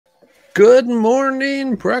Good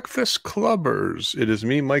morning, breakfast clubbers. It is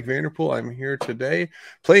me, Mike Vanderpool. I'm here today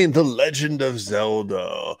playing The Legend of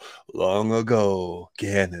Zelda. Long ago,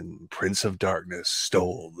 Ganon, Prince of Darkness,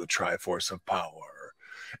 stole the Triforce of Power.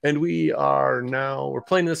 And we're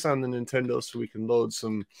playing this on the Nintendo so we can load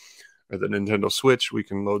some, or the Nintendo Switch, we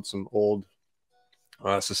can load some old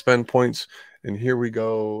suspend points. And here we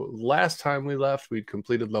go. Last time we left, we'd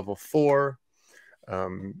completed level 4.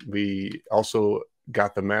 We also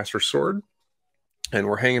got the Master Sword, and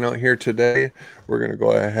we're hanging out here today. We're going to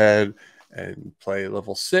go ahead and play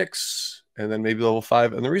level 6 and then maybe level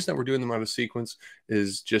 5. And the reason that we're doing them out of sequence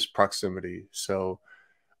is just proximity. So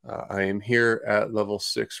I am here at level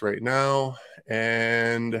 6 right now,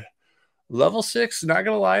 and level 6, not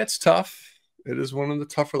going to lie, it's tough. It is one of the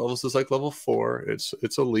tougher levels. It's like level 4.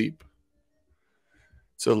 It's a leap.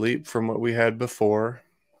 It's a leap from what we had before.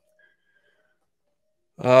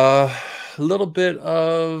 A little bit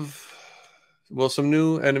of, well, some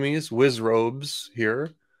new enemies, Wizrobes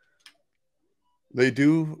here. They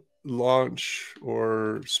do launch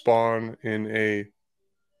or spawn in a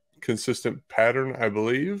consistent pattern, I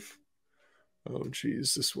believe. Oh,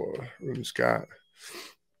 geez, this room's got.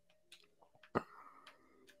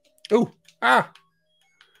 Oh,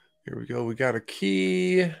 here we go. We got a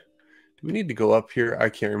key. Do we need to go up here? I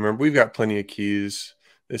can't remember. We've got plenty of keys.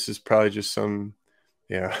 This is probably just some,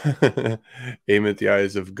 yeah. Aim at the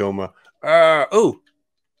eyes of Goma. Oh.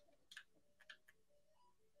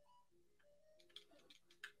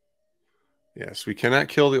 Yes, we cannot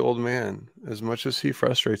kill the old man. As much as he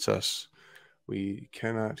frustrates us, we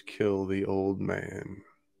cannot kill the old man.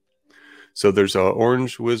 So there's an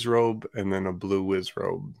orange Wizrobe and then a blue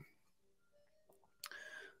Wizrobe.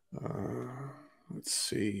 Let's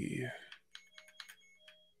see.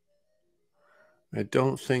 I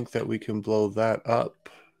don't think that we can blow that up.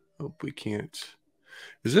 Nope, we can't.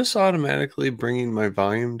 Is this automatically bringing my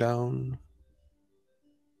volume down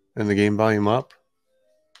and the game volume up?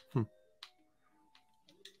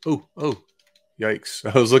 Oh, yikes.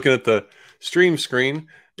 I was looking at the stream screen.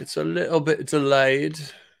 It's a little bit delayed.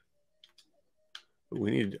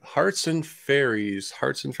 We need hearts and fairies.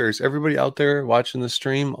 Hearts and fairies. Everybody out there watching the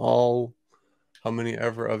stream, how many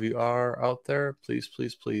ever of you are out there, please,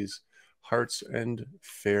 please, please. Hearts and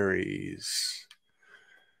fairies.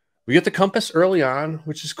 We get the compass early on,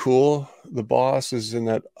 which is cool. The boss is in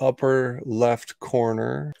that upper left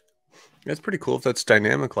corner. That's pretty cool if that's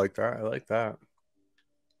dynamic like that. I like that.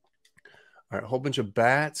 All right, a whole bunch of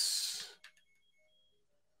bats.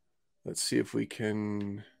 Let's see if we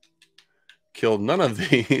can kill none of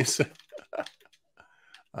these.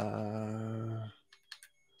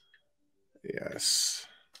 Yes.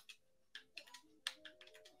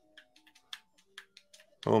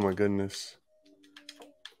 Oh my goodness.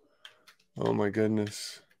 Oh my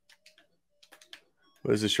goodness.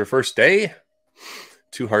 What is this, your first day?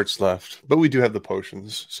 2 hearts left, but we do have the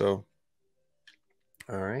potions, so.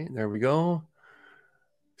 All right, there we go.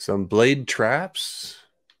 Some blade traps.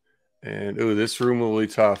 And, ooh, this room will be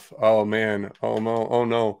tough. Oh, man. Oh, no. Oh,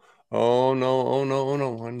 no. Oh, no. Oh, no. Oh,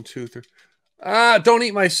 no. 1, 2, 3. Don't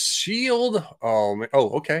eat my shield. Oh, man.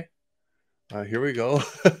 Oh, okay. Here we go.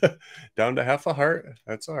 Down to half a heart.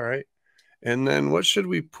 That's all right. And then what should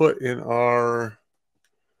we put in our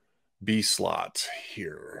B slot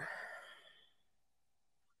here?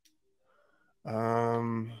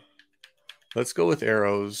 Let's go with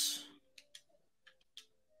arrows.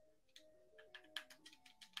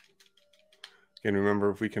 And remember,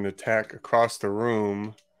 if we can attack across the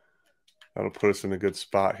room, that'll put us in a good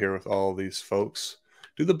spot here with all these folks.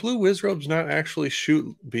 Do the blue Wizrobes not actually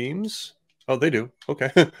shoot beams? Oh, they do.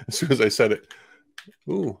 Okay. As soon as I said it.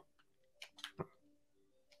 Ooh.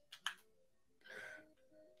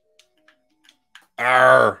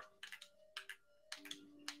 Arr.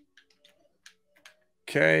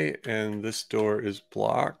 Okay, and this door is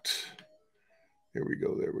blocked. Here we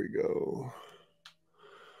go. There we go.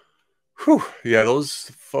 Whew. Yeah,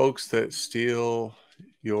 those folks that steal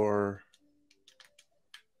your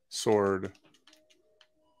sword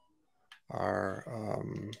are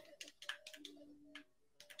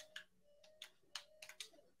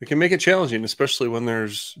it can make it challenging, especially when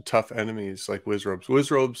there's tough enemies like Wizrobes.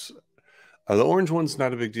 Wizrobes, the orange one's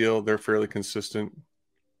not a big deal. They're fairly consistent.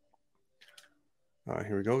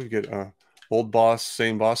 Here we go. You get old boss,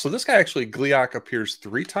 same boss. So this guy actually, Gleeok, appears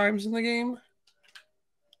 3 times in the game.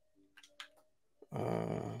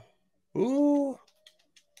 Ooh.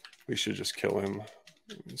 We should just kill him.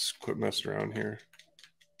 Let's quit messing around here.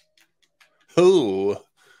 Oh,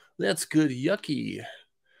 that's good. Yucky.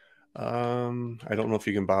 I don't know if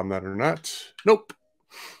you can bomb that or not. Nope.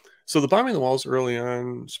 So the bombing the walls early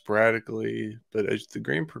on, sporadically, but as the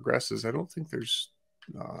game progresses, I don't think there's.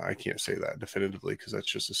 I can't say that definitively because that's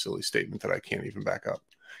just a silly statement that I can't even back up.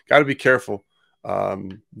 Got to be careful.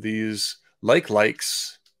 These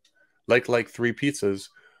likes like three pizzas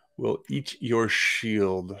will eat your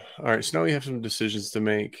shield. All right, so now we have some decisions to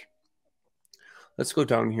make. Let's go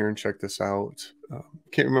down here and check this out.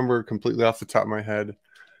 Can't remember completely off the top of my head.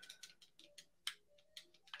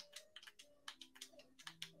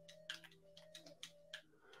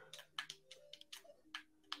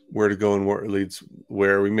 Where to go and where it leads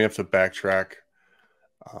where. We may have to backtrack.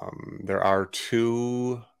 There are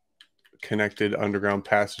two connected underground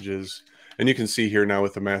passages, and you can see here now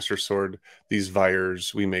with the Master Sword, these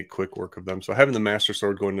Vires, we make quick work of them. So having the Master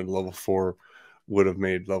Sword going into level 4 would have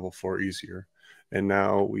made level 4 easier. And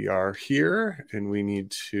now we are here, and we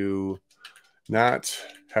need to not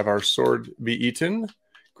have our sword be eaten.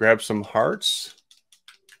 Grab some hearts.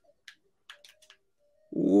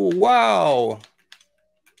 Ooh, wow.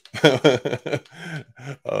 That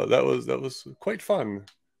was quite fun.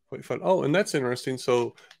 Quite fun. Oh, and that's interesting.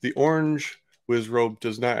 So the orange whiz robe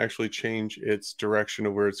does not actually change its direction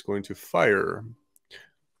of where it's going to fire.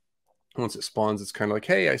 Once it spawns, it's kind of like,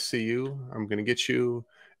 hey, I see you. I'm going to get you.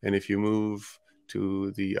 And if you move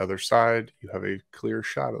to the other side, you have a clear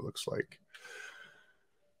shot, it looks like.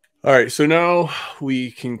 All right, so now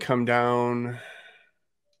we can come down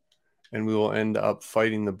and we will end up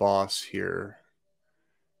fighting the boss here.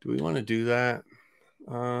 Do we want to do that?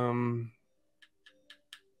 I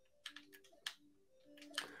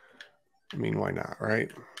mean, why not,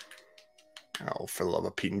 right? Oh, for the love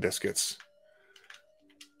of Pete and biscuits.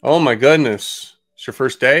 Oh my goodness. It's your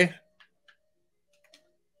first day?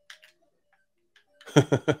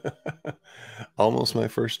 Almost my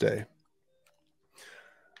first day.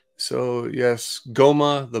 So, yes,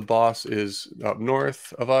 Goma, the boss, is up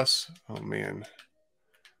north of us. Oh, man.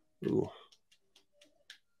 Ooh.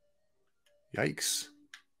 Yikes.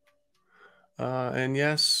 And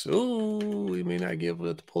yes, ooh, we may not be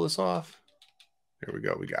able to pull this off. There we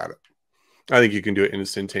go. We got it. I think you can do it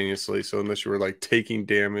instantaneously. So unless you were like taking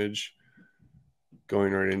damage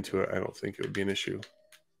going right into it, I don't think it would be an issue.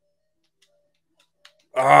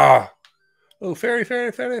 Ah! Oh, fairy,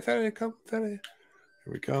 fairy, fairy, fairy, come, fairy.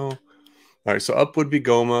 There we go. All right, so up would be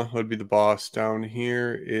Goma, would be the boss. Down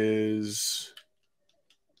here is...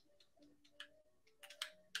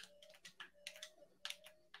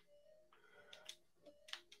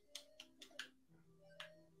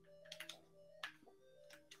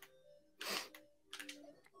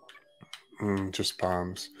 just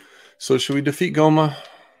bombs. So should we defeat Goma?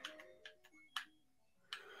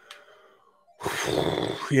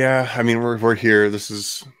 Yeah, I mean, we're here. This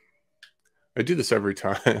is... I do this every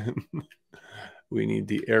time. We need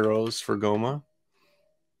the arrows for Goma.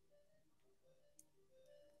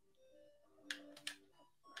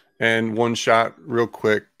 And one shot real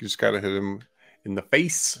quick. You just got to hit him in the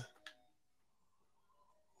face.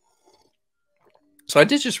 So I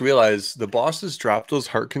did just realize the bosses dropped those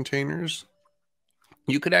heart containers.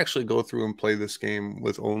 You could actually go through and play this game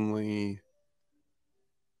with only...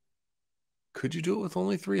 Could you do it with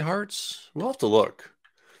only 3 hearts? We'll have to look.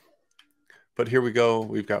 But here we go.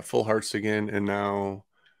 We've got full hearts again. And now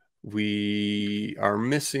we are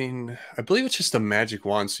missing... I believe it's just a magic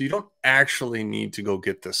wand. So you don't actually need to go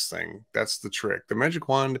get this thing. That's the trick. The magic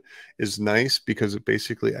wand is nice because it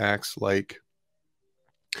basically acts like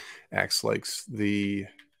the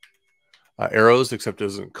arrows, except it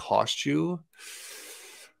doesn't cost you.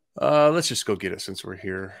 Let's just go get it since we're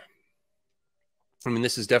here. I mean,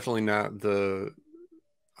 this is definitely not the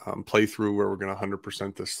playthrough where we're going to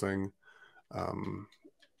 100% this thing. I'm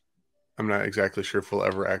not exactly sure if we'll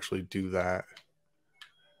ever actually do that.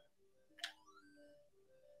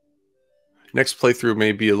 Next playthrough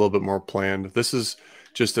may be a little bit more planned. This is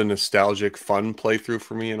just a nostalgic, fun playthrough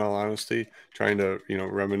for me, in all honesty. Trying to,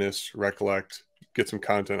 reminisce, recollect, get some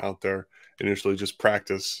content out there. Initially, just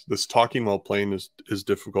practice. This talking while playing is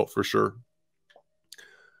difficult for sure.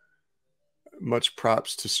 Much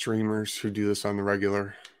props to streamers who do this on the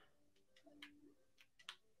regular.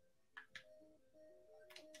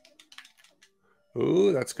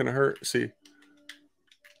 Ooh, that's going to hurt. See.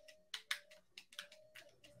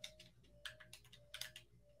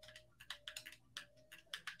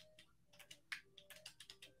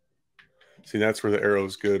 See, that's where the arrow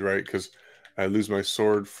is good, right? Because I lose my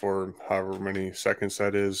sword for however many seconds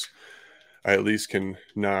that is. I at least can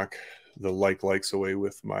knock the likes away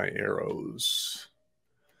with my arrows.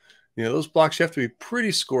 Those blocks you have to be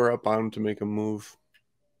pretty score up on to make a move.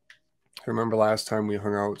 I remember last time we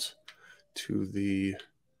hung out to the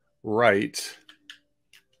right.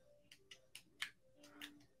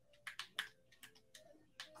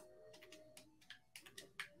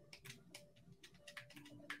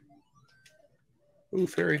 Ooh,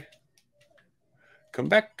 fairy. Come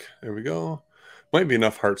back. There we go. Might be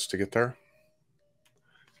enough hearts to get there.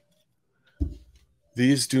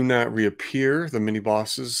 These do not reappear. The mini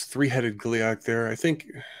bosses. Three-headed Gleeok there. I think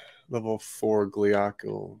level 4 Gleeok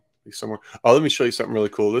will be somewhere. Oh, let me show you something really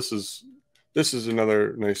cool. This is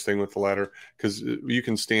another nice thing with the ladder, because you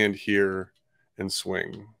can stand here and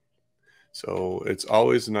swing. So it's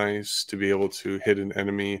always nice to be able to hit an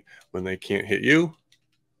enemy when they can't hit you.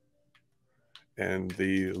 And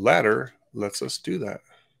the ladder lets us do that.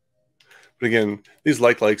 But again, these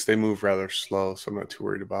likes, they move rather slow, so I'm not too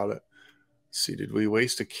worried about it. Let's see, did we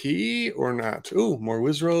waste a key or not? Ooh, more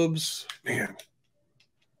whiz robes. Man.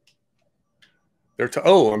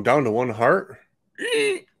 Oh, I'm down to 1 heart.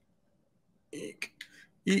 Eek. Eek.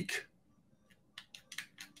 Eek.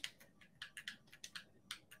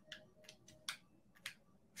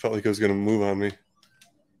 Felt like it was going to move on me.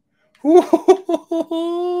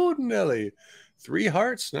 Whoa, Nelly. 3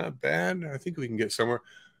 hearts, not bad. I think we can get somewhere.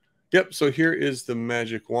 Yep, so here is the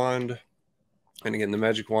magic wand. And again, the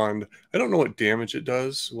magic wand, I don't know what damage it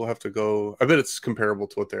does. We'll have to go. I bet it's comparable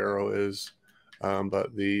to what the arrow is.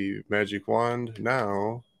 But the magic wand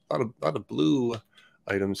now, a lot of blue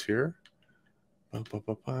items here.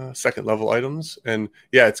 Second level items. And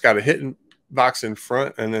yeah, it's got a hit box in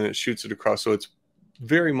front, and then it shoots it across. So it's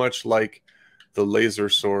very much like the laser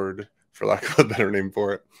sword, for lack of a better name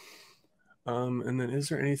for it. And then is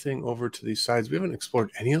there anything over to these sides? We haven't explored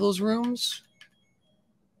any of those rooms.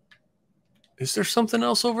 Is there something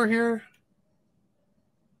else over here?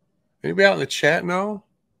 Anybody out in the chat know?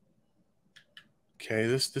 Okay,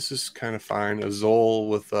 this is kind of fine. A Zol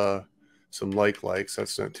with some likes.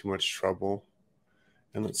 That's not too much trouble.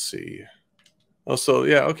 And let's see. Also,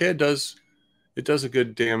 yeah, okay, it does a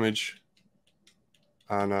good damage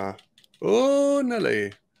on oh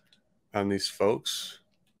Nelly on these folks.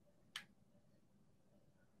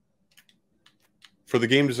 For the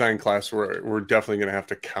game design class, we're definitely going to have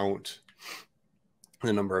to count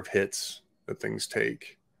the number of hits that things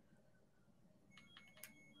take.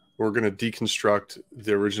 We're going to deconstruct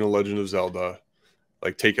the original Legend of Zelda,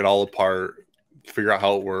 like take it all apart, figure out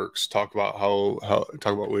how it works, talk about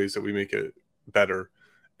talk about ways that we make it better,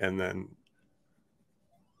 and then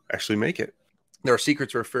actually make it. There are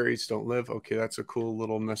secrets where fairies don't live. Okay, that's a cool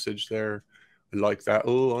little message there. I like that.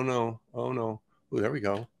 Oh no. Oh no. Oh, there we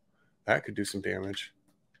go. That could do some damage.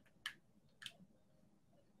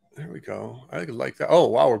 There we go. I like that. Oh,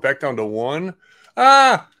 wow. We're back down to 1.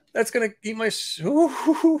 Ah, that's going to eat my...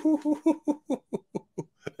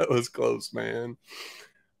 That was close, man.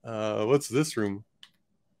 What's this room?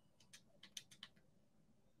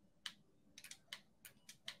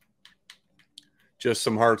 Just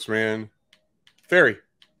some hearts, man. Fairy.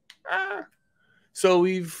 Ah. So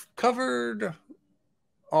we've covered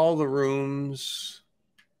all the rooms.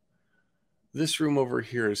 This room over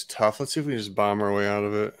here is tough. Let's see if we can just bomb our way out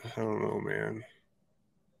of it. I don't know, man.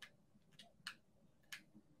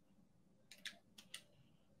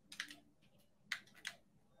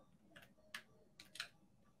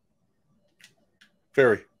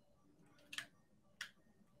 Fairy.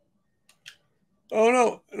 Oh,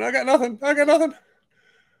 no. I got nothing. I got nothing.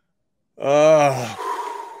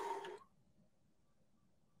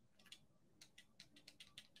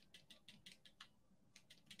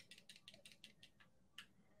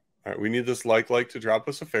 All right, we need this like to drop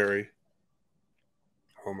us a fairy.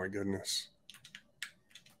 Oh my goodness.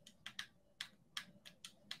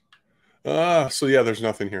 So yeah, there's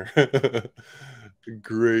nothing here.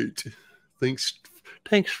 Great. Thanks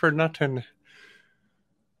for nothing.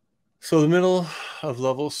 So the middle of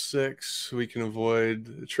level 6, we can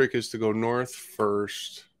avoid. The trick is to go north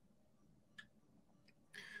first.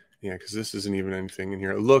 Yeah, because this isn't even anything in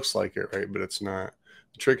here. It looks like it, right? But it's not.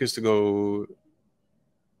 The trick is to go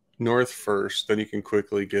north first. Then you can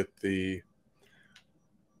quickly get the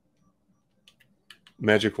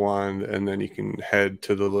magic wand, and then you can head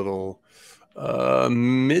to the little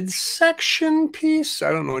midsection piece.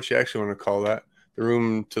 I don't know what you actually want to call that. The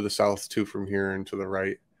room to the south, too, from here and to the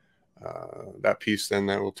right. That piece, then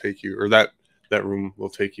that will take you, or that room will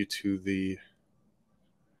take you to the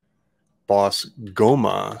boss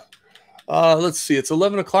Ghoma. Let's see, it's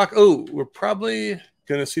 11 o'clock. Oh, we're probably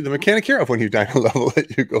gonna see the mechanic here of when you die a level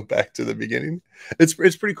that you go back to the beginning. It's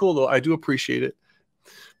pretty cool though. I do appreciate it,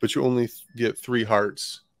 but you only get 3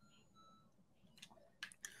 hearts.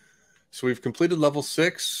 So we've completed level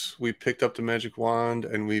 6. We picked up the magic wand,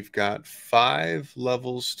 and we've got 5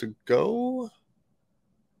 levels to go.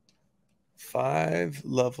 5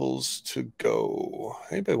 levels to go.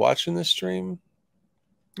 Anybody watching this stream?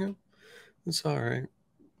 Yeah, it's all right.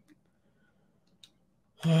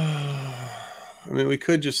 I mean, we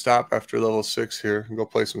could just stop after level 6 here and go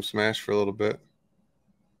play some Smash for a little bit.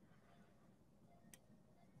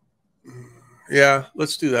 Yeah,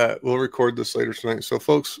 let's do that. We'll record this later tonight. So,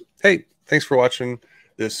 folks, hey, thanks for watching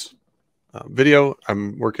this video.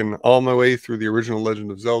 I'm working all my way through the original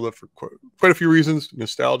Legend of Zelda for quite a few reasons: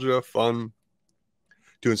 nostalgia, fun,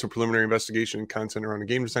 doing some preliminary investigation and content around a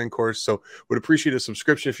game design course. So would appreciate a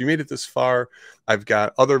subscription if you made it this far. I've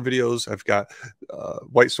got other videos. I've got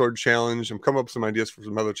White Sword Challenge. I'm coming up with some ideas for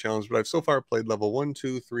some other challenges, but I've so far played level 1,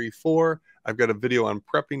 2, 3, 4. I've got a video on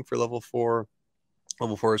prepping for level 4.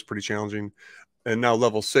 Level 4 is pretty challenging. And now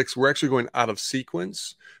level 6, we're actually going out of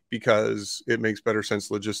sequence because it makes better sense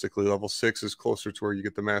logistically. Level 6 is closer to where you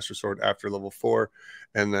get the Master Sword after level 4,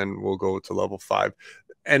 and then we'll go to level 5.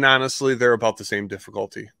 And honestly, they're about the same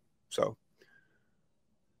difficulty. So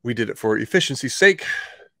we did it for efficiency's sake.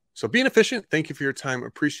 So being efficient, thank you for your time.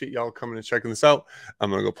 Appreciate y'all coming and checking this out. I'm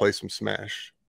going to go play some Smash.